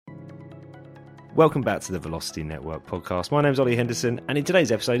Welcome back to the Velocity Network podcast. My name's Ollie Henderson, and in today's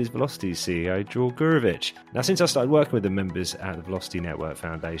episode is Velocity's CEO, Dror Gurevich. Now, since I started working with the members at the Velocity Network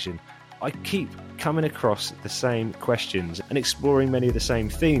Foundation, I keep coming across the same questions and exploring many of the same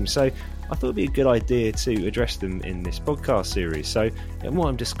themes. So I thought it'd be a good idea to address them in this podcast series. So what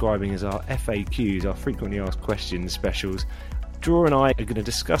I'm describing as our FAQs, our frequently asked questions specials. Dror and I are going to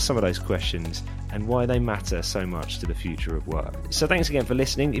discuss some of those questions and why they matter so much to the future of work. So thanks again for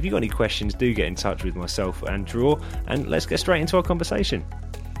listening. If you've got any questions, do get in touch with myself and Dror, and let's get straight into our conversation.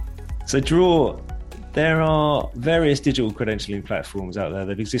 So Dror, there are various digital credentialing platforms out there that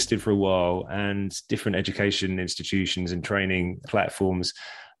have existed for a while, and different education institutions and training platforms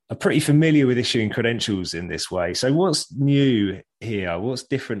are pretty familiar with issuing credentials in this way. So what's new here? What's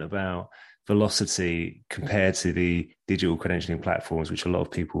different about Velocity compared to the digital credentialing platforms, which a lot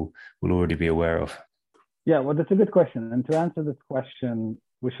of people will already be aware of? Yeah, well, that's a good question. And to answer this question,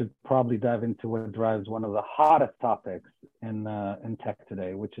 we should probably dive into what drives one of the hottest topics in tech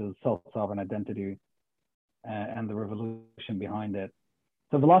today, which is self-sovereign identity and the revolution behind it.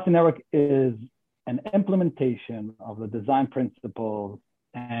 So Velocity Network is an implementation of the design principles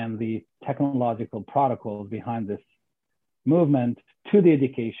and the technological protocols behind this movement to the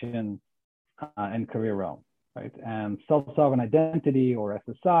education and career realm, right? And self-sovereign identity, or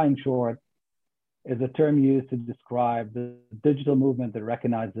SSI in short, is a term used to describe the digital movement that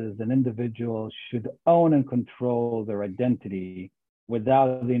recognizes an individual should own and control their identity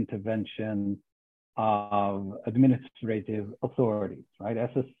without the intervention of administrative authorities, right?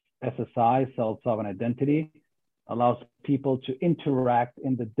 SSI, self-sovereign identity, allows people to interact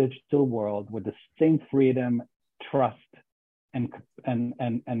in the digital world with the same freedom, trust, and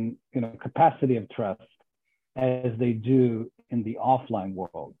capacity of trust as they do in the offline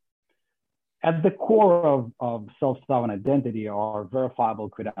world. At the core of self-sovereign identity are verifiable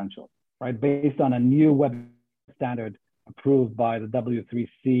credentials, right? Based on a new web standard approved by the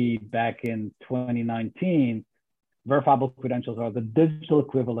W3C back in 2019, verifiable credentials are the digital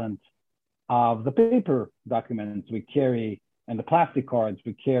equivalent of the paper documents we carry and the plastic cards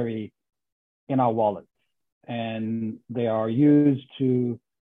we carry in our wallets. And they are used to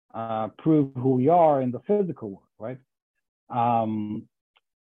prove who we are in the physical world, right?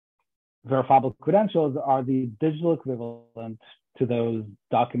 Verifiable credentials are the digital equivalent to those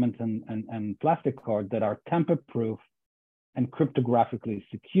documents and plastic cards that are tamper-proof and cryptographically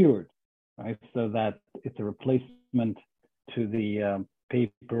secured, right? So that it's a replacement to the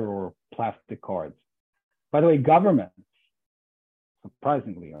paper or plastic cards. By the way, governments,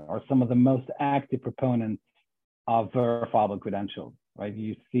 surprisingly, are some of the most active proponents of verifiable credentials, right?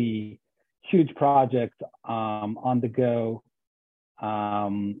 You see huge projects on the go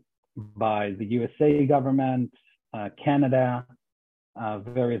by the USA government, Canada,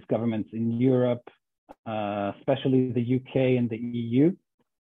 various governments in Europe, especially the UK and the EU,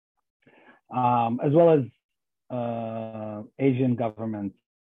 as well as Asian governments.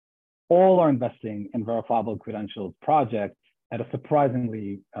 All are investing in verifiable credentials projects at a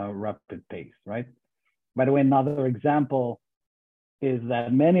surprisingly rapid pace, right? By the way, another example is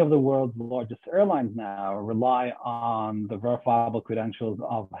that many of the world's largest airlines now rely on the verifiable credentials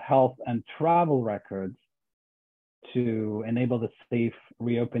of health and travel records to enable the safe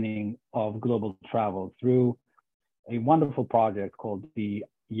reopening of global travel through a wonderful project called the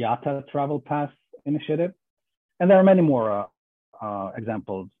IATA Travel Pass Initiative. And there are many more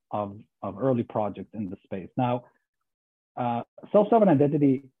examples of early projects in the space. Now, self-sovereign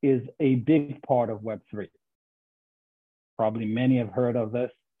identity is a big part of Web3. Probably many have heard of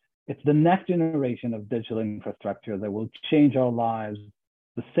this. It's the next generation of digital infrastructure that will change our lives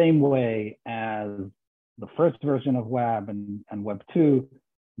the same way as the first version of Web and Web2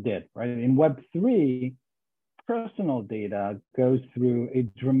 did, right? In Web3, personal data goes through a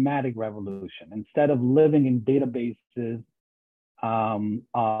dramatic revolution. Instead of living in databases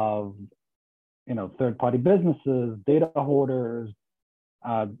of third-party businesses, data hoarders,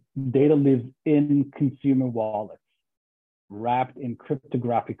 data lives in consumer wallets, wrapped in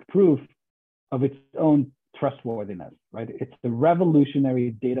cryptographic proof of its own trustworthiness, right? It's the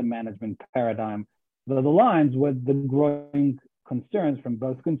revolutionary data management paradigm that aligns with the growing concerns from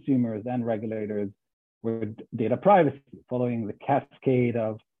both consumers and regulators with data privacy, following the cascade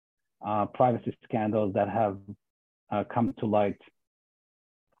of privacy scandals that have come to light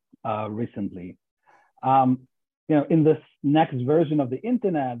recently. In this next version of the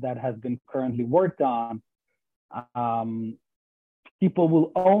internet that has been currently worked on, people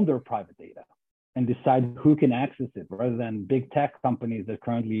will own their private data and decide who can access it, rather than big tech companies that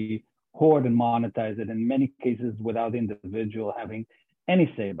currently hoard and monetize it, in many cases without the individual having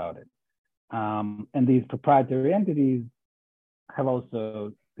any say about it. And these proprietary entities have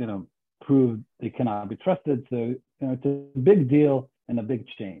also, proved they cannot be trusted. So, it's a big deal and a big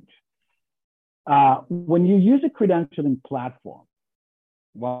change. When you use a credentialing platform,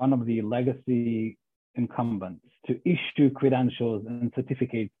 one of the legacy incumbents to issue credentials and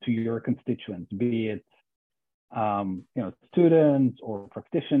certificates to your constituents, be it students or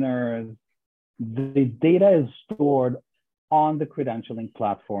practitioners, the data is stored on the credentialing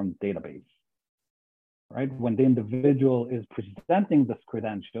platform database, right? When the individual is presenting this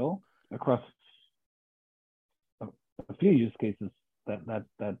credential across a few use cases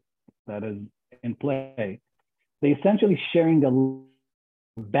that is in play, they essentially sharing the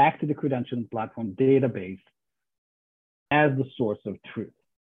back to the credentialing platform database as the source of truth,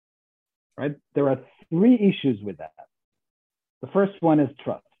 right? There are three issues with that. The first one is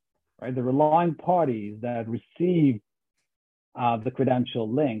trust, right? The relying parties that receive the credential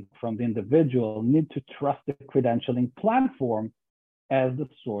link from the individual need to trust the credentialing platform as the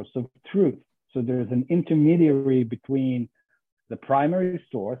source of truth. So there's an intermediary between the primary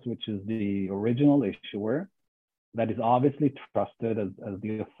source, which is the original issuer, that is obviously trusted as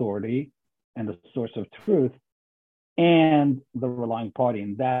the authority and the source of truth, and the relying party.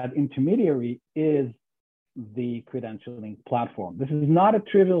 And that intermediary is the credentialing platform. This is not a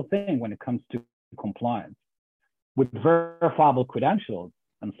trivial thing when it comes to compliance. With verifiable credentials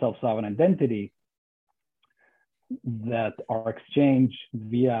and self-sovereign identity that are exchanged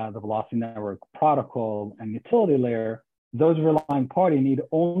via the Velocity Network protocol and utility layer, those relying parties need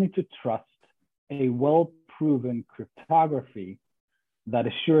only to trust a well-proven cryptography that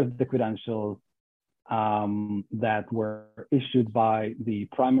assures the credentials that were issued by the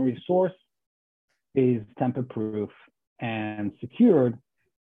primary source is tamper-proof and secured,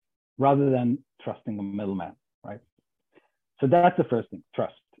 rather than trusting a middleman, right? So that's the first thing,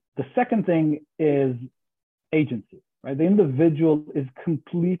 trust. The second thing is agency, right? The individual is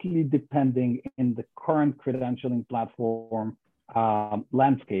completely depending in the current credentialing platform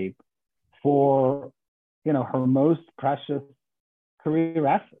landscape for, her most precious career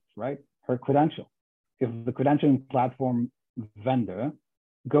assets, right? Her credential. If the credentialing platform vendor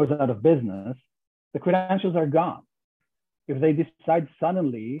goes out of business, the credentials are gone. If they decide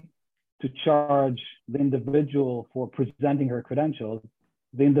suddenly to charge the individual for presenting her credentials,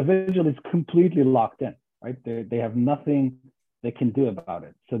 the individual is completely locked in, right? They have nothing they can do about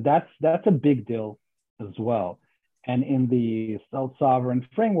it. So that's a big deal as well. And in the self-sovereign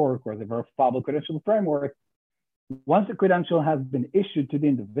framework or the verifiable credential framework, once the credential has been issued to the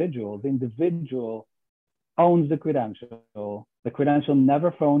individual owns the credential. The credential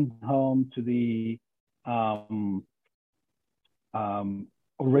never phones home to the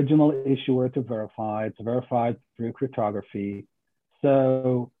original issuer to verify. It's verified through cryptography.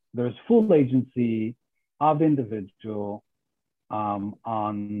 So there's full agency of the individual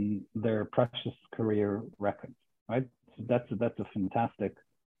on their precious career records, right? So that's a fantastic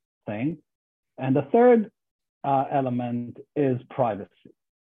thing. And the third element is privacy.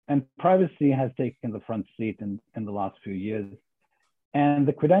 And privacy has taken the front seat in the last few years. And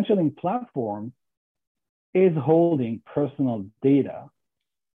the credentialing platform is holding personal data.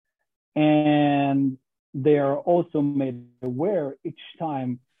 And they are also made aware each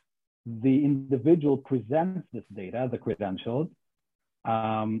time the individual presents this data, the credentials,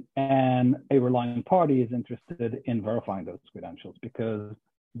 and a relying party is interested in verifying those credentials because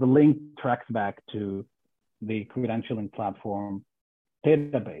the link tracks back to the credentialing platform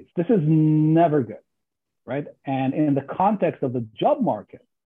database. This is never good, right? And in the context of the job market,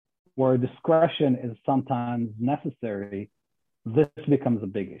 where discretion is sometimes necessary, this becomes a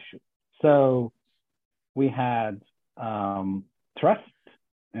big issue. So we had trust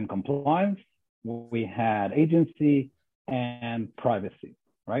and compliance, we had agency and privacy,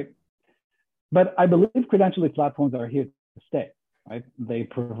 right? But I believe credentialing platforms are here to stay, right? They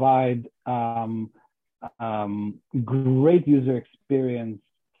provide great user experience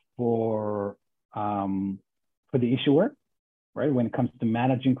for the issuer, right? When it comes to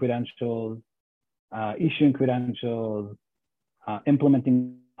managing credentials, issuing credentials,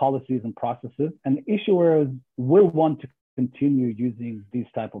 implementing policies and processes, and issuers will want to continue using these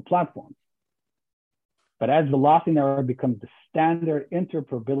type of platforms. But as Velocity Network becomes the standard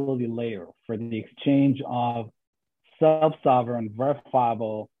interoperability layer for the exchange of self-sovereign,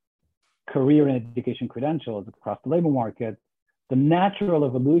 verifiable career and education credentials across the labor market, the natural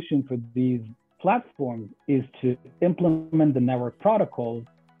evolution for these platforms is to implement the network protocols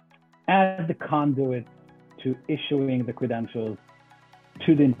as the conduit to issuing the credentials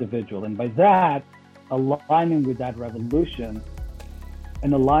to the individual. And by that, aligning with that revolution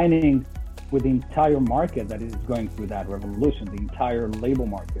and aligning with the entire market that is going through that revolution, the entire label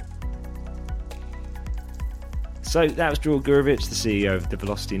market. So that was Dror Gurevich, the CEO of the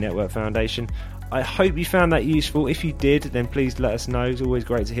Velocity Network Foundation. I hope you found that useful. If you did, then please let us know. It's always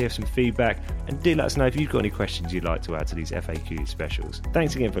great to hear some feedback. And do let us know if you've got any questions you'd like to add to these FAQ specials.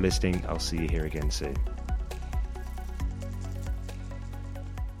 Thanks again for listening. I'll see you here again soon.